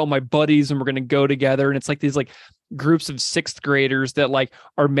going to get all my buddies and we're going to go together. And it's like these like groups of 6th graders that like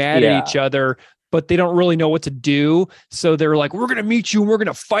are mad at each other, but they don't really know what to do. So they're like, we're going to meet you and we're going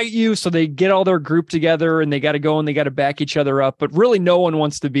to fight you. So they get all their group together and they got to go and they got to back each other up, but really no one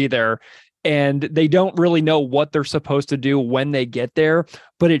wants to be there. And they don't really know what they're supposed to do when they get there,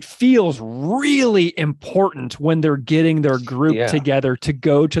 but it feels really important when they're getting their group together to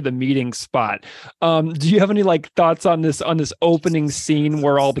go to the meeting spot. Do you have any like thoughts on this opening scene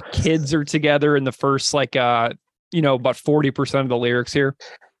where all the kids are together in the first, like, about 40% of the lyrics here?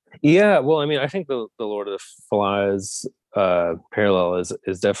 Yeah, well, I mean, I think the Lord of the Flies parallel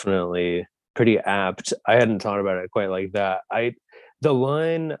is definitely pretty apt. I hadn't thought about it quite like that. The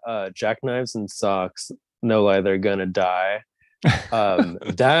line "jackknives and socks, no lie, they're gonna die,"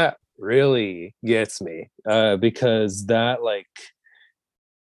 that really gets me because that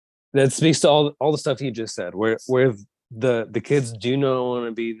speaks to all the stuff you just said, where the kids do not want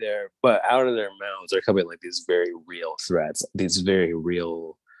to be there, but out of their mouths are coming like these very real threats, these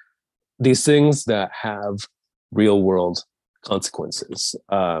things that have real world consequences.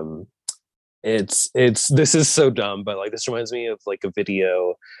 This is so dumb, but like this reminds me of like a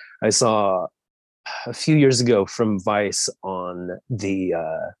video I saw a few years ago from Vice on the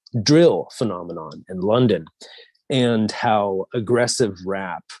drill phenomenon in London and how aggressive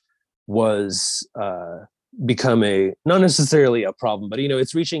rap was become not necessarily a problem, but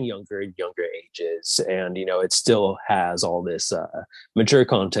it's reaching younger and younger ages, and it still has all this mature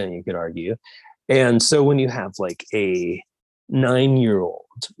content, you could argue. And so when you have like a 9-year-old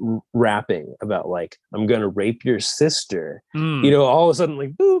rapping about like, I'm gonna rape your sister, all of a sudden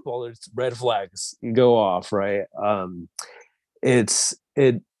like boop, all these red flags go off, right?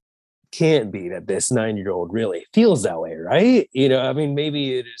 It can't be that this 9-year-old really feels that way, right? I mean,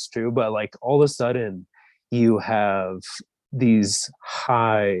 maybe it is true, but like all of a sudden you have these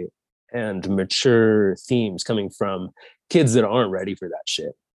high and mature themes coming from kids that aren't ready for that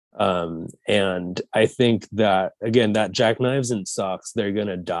shit. And I think that, again, that jackknives and socks, they're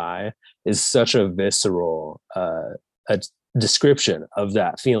gonna die is such a visceral a description of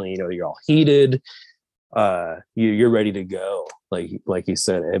that feeling. You're all heated, you're ready to go, like you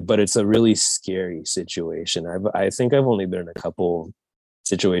said, but it's a really scary situation. I think I've only been in a couple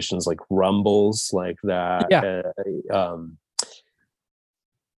situations like rumbles like that.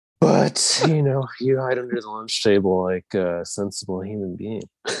 But you hide under the lunch table like a sensible human being.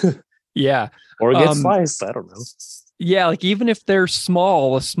 Or get sliced, I don't know. Like even if they're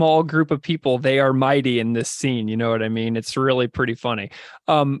small, a small group of people, they are mighty in this scene. You know what I mean? It's really pretty funny.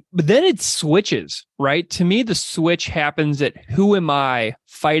 But then it switches, right? To me, the switch happens at who am I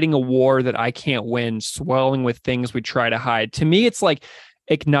fighting a war that I can't win, swelling with things we try to hide. To me, it's like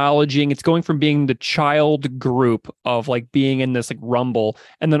acknowledging, it's going from being the child group of like being in this like rumble,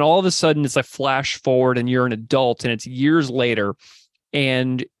 and then all of a sudden it's a flash forward and you're an adult and it's years later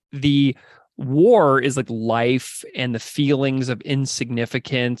And the war is like life and the feelings of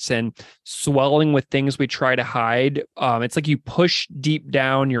insignificance and swelling with things we try to hide. It's like you push deep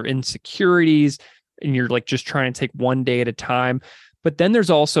down your insecurities and you're like just trying to take one day at a time. But then there's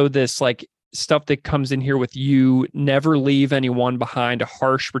also this like stuff that comes in here with you never leave anyone behind, a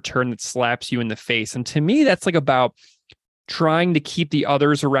harsh return that slaps you in the face. And to me, that's like about trying to keep the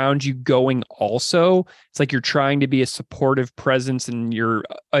others around you going also. It's like you're trying to be a supportive presence in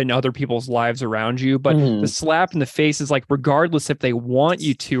other people's lives around you. But the slap in the face is like, regardless if they want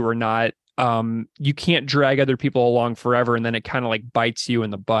you to or not, you can't drag other people along forever. And then it kind of like bites you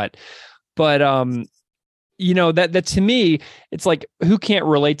in the butt. But, that to me, it's like, who can't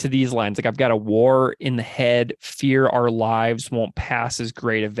relate to these lines? Like, I've got a war in the head, fear our lives won't pass as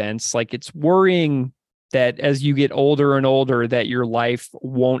great events. Like, it's worrying that as you get older and older, that your life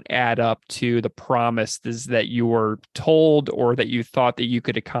won't add up to the promises that you were told or that you thought that you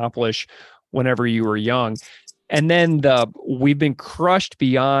could accomplish whenever you were young. And then we've been crushed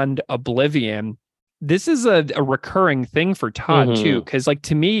beyond oblivion. This is a recurring thing for Todd too, because like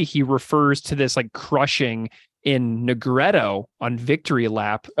to me, he refers to this like crushing in Negretto on Victory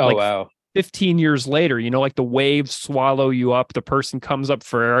Lap. Oh, like, wow. 15 years later, like the waves swallow you up, the person comes up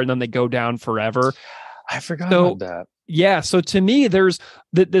for air and then they go down forever. I forgot about that. Yeah. So to me, there's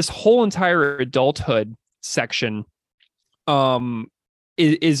this whole entire adulthood section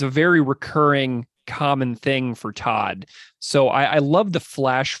is a very recurring common thing for Todd. So I love the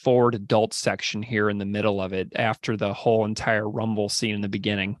flash forward adult section here in the middle of it after the whole entire Rumble scene in the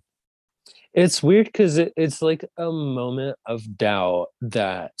beginning. It's weird because it's like a moment of doubt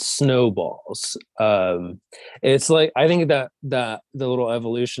that snowballs. It's like, I think that the little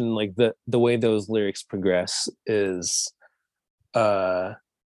evolution, like the way those lyrics progress is, I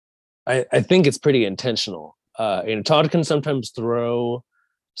think it's pretty intentional. Todd can sometimes throw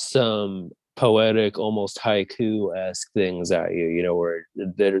some poetic, almost haiku-esque things at you, where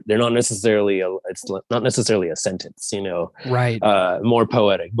they're not necessarily it's not necessarily a sentence, right? More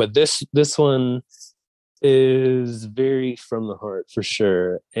poetic, but this one is very from the heart for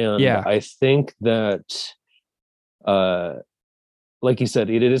sure. And I think that like you said,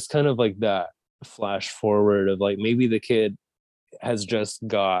 it is kind of like that flash forward of like, maybe the kid has just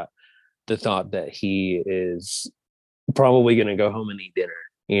got the thought that he is probably going to go home and eat dinner,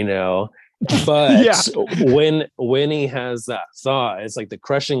 but when he has that thought, it's like the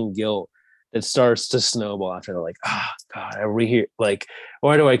crushing guilt that starts to snowball after. They're like, God, are we here? Like,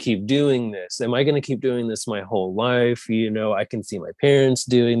 why do I keep doing this? Am I going to keep doing this my whole life? I can see my parents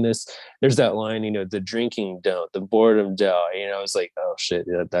doing this. There's that line, the drinking don't, the boredom don't. It's like, oh shit,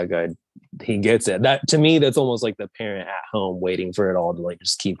 that guy, he gets it. That, to me, that's almost like the parent at home waiting for it all to like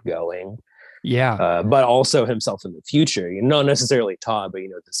just keep going. Yeah. But also himself in the future, not necessarily Todd, but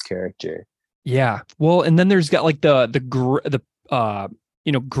this character. Yeah. Well, and then there's got like the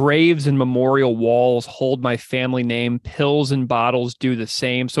graves and memorial walls hold my family name, pills and bottles do the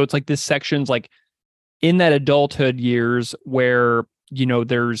same. So it's like this section's like in that adulthood years where,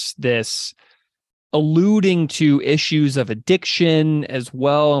 there's this alluding to issues of addiction as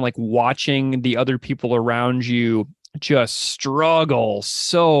well. And like watching the other people around you just struggle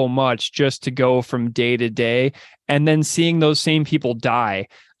so much just to go from day to day, and then seeing those same people die.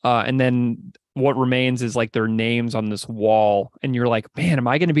 And then what remains is like their names on this wall. And you're like, man, am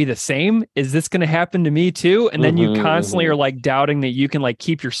I going to be the same? Is this going to happen to me too? And then you constantly are like doubting that you can like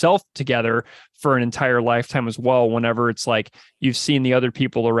keep yourself together for an entire lifetime as well. Whenever it's like you've seen the other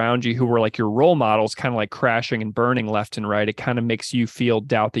people around you who were like your role models kind of like crashing and burning left and right, it kind of makes you feel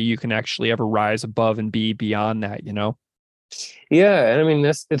doubt that you can actually ever rise above and be beyond that, Yeah. And I mean,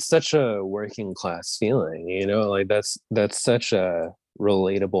 it's such a working class feeling, like that's such a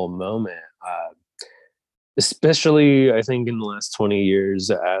relatable moment, especially I think in the last 20 years,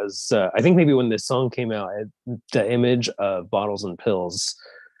 as I think maybe when this song came out, the image of bottles and pills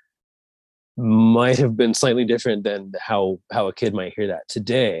might have been slightly different than how a kid might hear that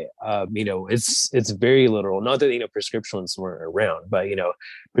today. It's very literal. Not that prescriptions weren't around, but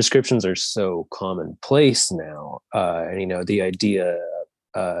prescriptions are so commonplace now, and the idea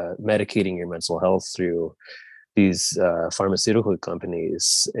of medicating your mental health through these pharmaceutical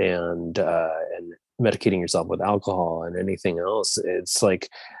companies and medicating yourself with alcohol and anything else, it's like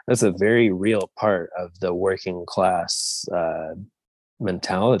that's a very real part of the working class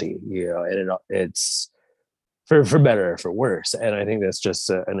mentality, and it's for better or for worse. And I think that's just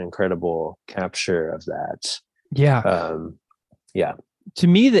an incredible capture of that. To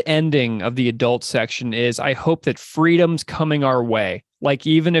me, the ending of the adult section is, I hope that freedom's coming our way. Like,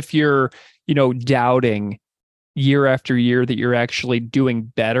 even if you're doubting, year after year that you're actually doing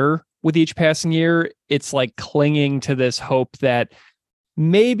better with each passing year. It's like clinging to this hope that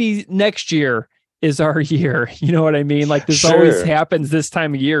maybe next year is our year. You know what I mean? Like this always Sure. happens this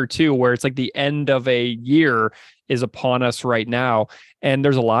time of year too, where it's like the end of a year is upon us right now. And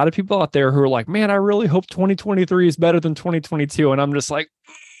there's a lot of people out there who are like, man, I really hope 2023 is better than 2022. And I'm just like,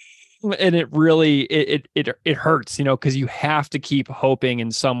 and it really, it hurts, you know, because you have to keep hoping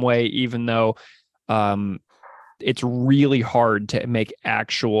in some way, even though it's really hard to make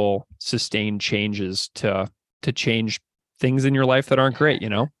actual sustained changes to change things in your life that aren't great, you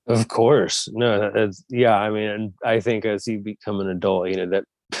know? Of course. No, that's, yeah. I mean, and I think as you become an adult, you know, that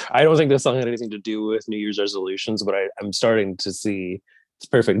I don't think this song had anything to do with New Year's resolutions, but I'm starting to see it's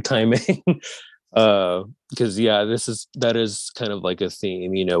perfect timing. Because yeah, that is kind of like a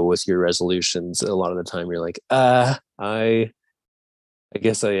theme, you know, with your resolutions. A lot of the time you're like, I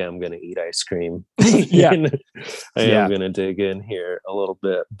guess I am gonna eat ice cream. Yeah. I Yeah. am gonna dig in here a little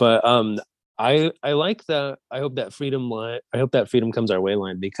bit. But I like that. I hope that freedom comes our way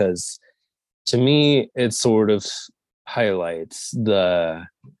line, because to me it sort of highlights the,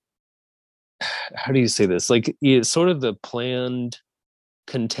 how do you say this? Like it's sort of the planned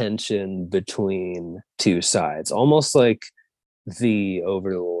contention between two sides, almost like the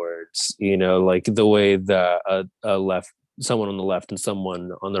overlords, you know, like the way that a left, someone on the left and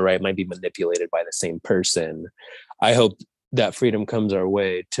someone on the right might be manipulated by the same person. I hope that freedom comes our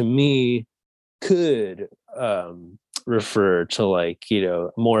way, to me, could refer to, like, you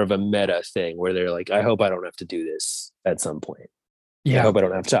know, more of a meta thing where they're like, I hope I don't have to do this at some point. I Yeah. hope I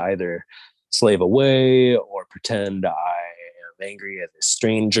don't have to either slave away or pretend I am angry at a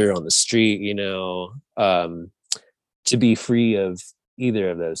stranger on the street, you know. To be free of either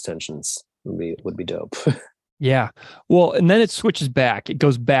of those tensions would be dope. Yeah. Well, and then it switches back. It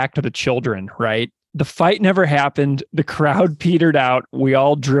goes back to the children, right? The fight never happened. The crowd petered out. We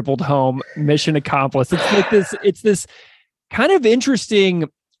all dribbled home. Mission accomplished. It's like it's this kind of interesting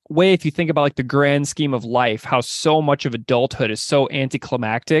way, if you think about like the grand scheme of life, how so much of adulthood is so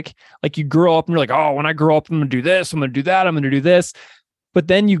anticlimactic. Like you grow up and you're like, oh, when I grow up, I'm going to do this, I'm going to do that, I'm going to do this. But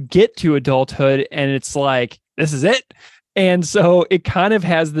then you get to adulthood and it's like, this is it. And so it kind of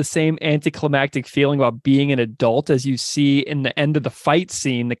has the same anticlimactic feeling about being an adult as you see in the end of the fight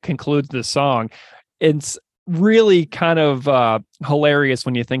scene that concludes the song. It's really kind of hilarious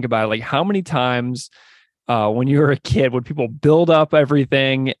when you think about it. Like how many times when you were a kid would people build up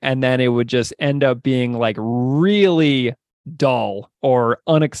everything and then it would just end up being like really dull or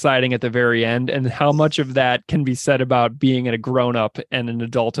unexciting at the very end, and how much of that can be said about being a grown-up and an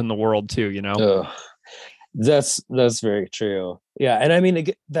adult in the world too, you know? Ugh. That's very true. Yeah, and I mean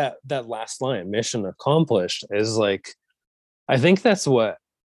that last line, "mission accomplished," is like, I think that's what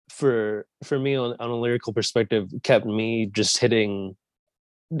for me on a lyrical perspective kept me just hitting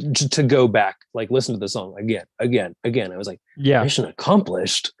to go back, like listen to the song again. I was like, Yeah. mission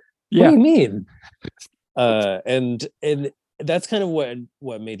accomplished. Yeah. What do you mean? And that's kind of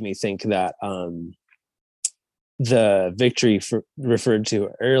what made me think that the victory referred to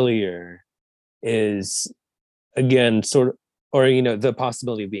earlier is, again, sort of, or, you know, the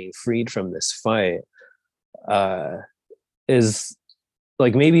possibility of being freed from this fight is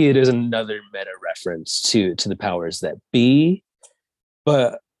like, maybe it is another meta reference to the powers that be,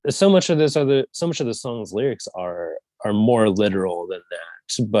 but so much of the song's lyrics are more literal than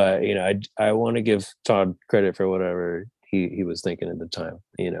that. But, you know, I want to give Todd credit for whatever he was thinking at the time.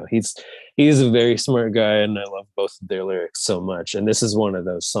 You know, he's a very smart guy, and I love both of their lyrics so much. And this is one of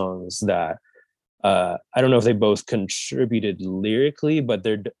those songs that I don't know if they both contributed lyrically, but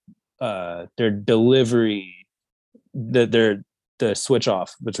their delivery, the switch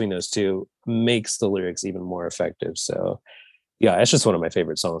off between those two makes the lyrics even more effective. So yeah, it's just one of my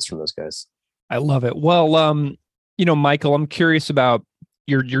favorite songs from those guys. I love it. Well, you know, Michael, I'm curious about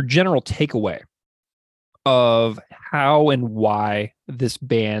your general takeaway of how and why this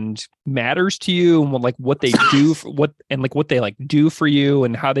band matters to you, and what they do for, what they like do for you,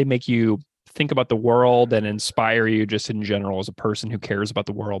 and how they make you think about the world and inspire you just in general as a person who cares about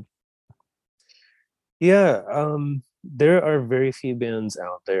the world. Yeah, there are very few bands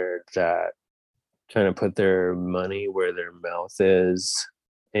out there that kind of put their money where their mouth is,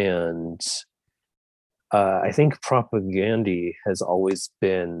 and I think Propagandhi has always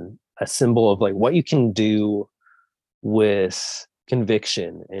been a symbol of like what you can do with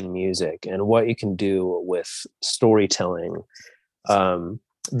conviction in music and what you can do with storytelling.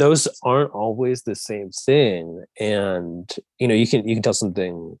 Those aren't always the same thing, and you know, you can tell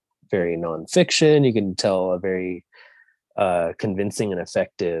something very nonfiction, you can tell a very convincing and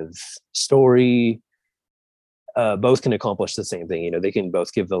effective story, both can accomplish the same thing. They can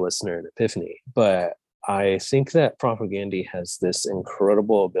both give the listener an epiphany. But I think that Propagandhi has this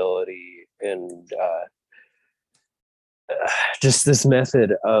incredible ability and just this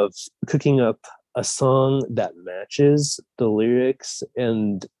method of cooking up a song that matches the lyrics.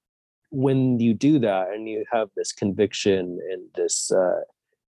 And when you do that and you have this conviction and this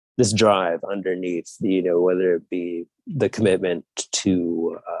drive underneath, whether it be the commitment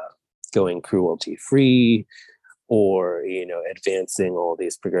to going cruelty free, or advancing all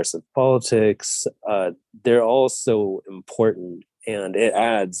these progressive politics, they're all so important, and it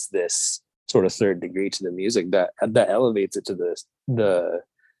adds this sort of third degree to the music that elevates it to the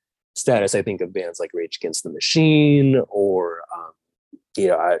status, I think, of bands like Rage Against the Machine, or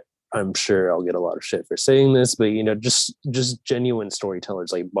I'm sure I'll get a lot of shit for saying this, but just genuine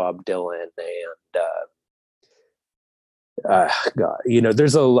storytellers like Bob Dylan and God,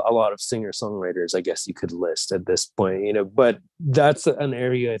 there's a lot of singer-songwriters, I guess you could list at this point, but that's an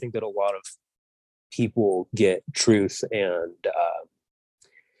area I think that a lot of people get truth and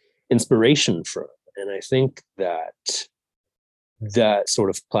inspiration from. And I think that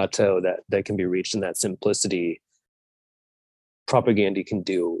sort of plateau that can be reached in that simplicity, Propagandhi can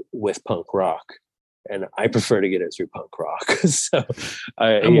do with punk rock. And I prefer to get it through punk rock. So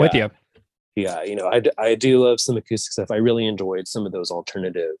I'm with you. Yeah, I do love some acoustic stuff. I really enjoyed some of those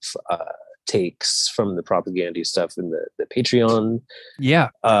alternative takes from the Propagandhi stuff in the Patreon. Yeah.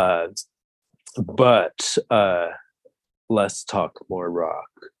 But less talk, more rock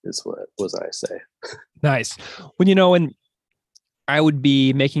is what was I say. Nice. Well, and I would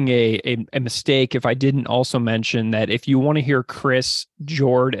be making a mistake if I didn't also mention that if you want to hear Chris,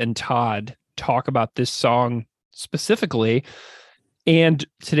 Jord, and Todd talk about this song specifically, and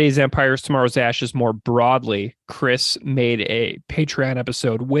today's Empires, Tomorrow's Ashes more broadly, Chris made a Patreon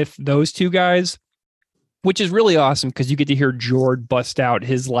episode with those two guys, which is really awesome because you get to hear Jord bust out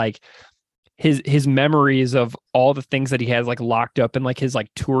his memories of all the things that he has locked up in his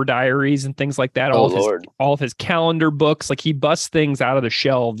tour diaries and things like that. All of his calendar books. He busts things out of the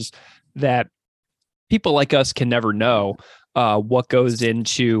shelves that people like us can never know. What goes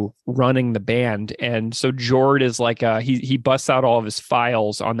into running the band. And so Jord is he busts out all of his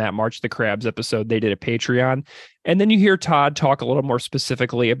files on that March of the Crabs episode. They did a Patreon. And then you hear Todd talk a little more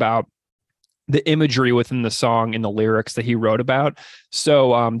specifically about the imagery within the song and the lyrics that he wrote about.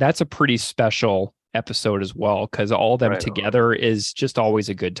 So that's a pretty special episode as well, because all of them together is just always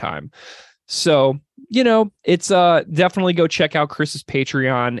a good time. So, it's definitely go check out Chris's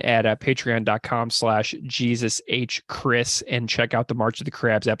Patreon at patreon.com/JesusHChris and check out the March of the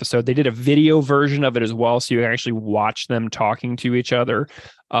Crabs episode. They did a video version of it as well, so you can actually watch them talking to each other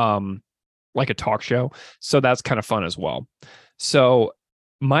like a talk show. So that's kind of fun as well. So,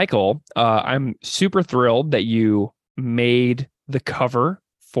 Michael, I'm super thrilled that you made the cover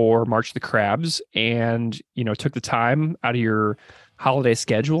for March of the Crabs and, took the time out of your holiday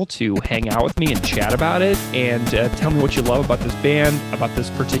schedule to hang out with me and chat about it and tell me what you love about this band, about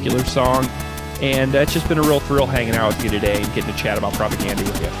this particular song. And it's just been a real thrill hanging out with you today and getting to chat about Propagandhi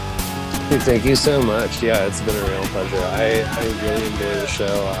with you. Dude, thank you so much. Yeah, it's been a real pleasure. I really enjoy the show.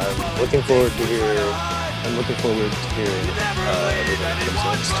 I'm looking forward to hearing everything that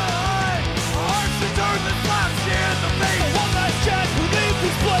comes next. One last chance, we leave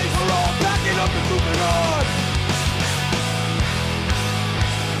this place. We're all packing up and moving on.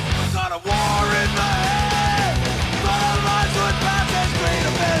 Not a war in my head, but our lives would pass as great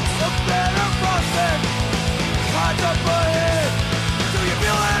events. A better prospect lies up ahead. Do you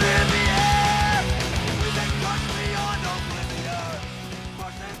feel it in the air? We think touch beyond oblivion.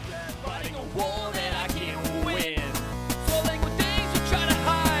 Fighting a war that I can't win. Swelling with things we try to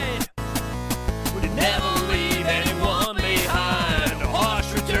hide. Would never leave anyone behind. A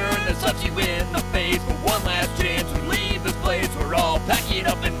harsh return that slaps you in the face. For one last chance, we leave this place. We're all packing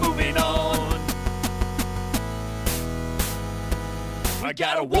up and moving on. I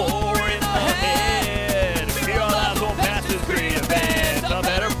got a war in my head. Fear our lives won't pass this great event. A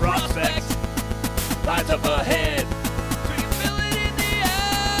better prospect lies up ahead. Do you feel it in the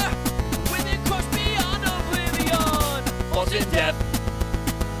air? When it crushed beyond oblivion. Lost in death,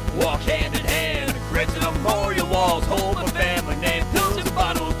 walk hand in hand. Grit to the memorial walls, hold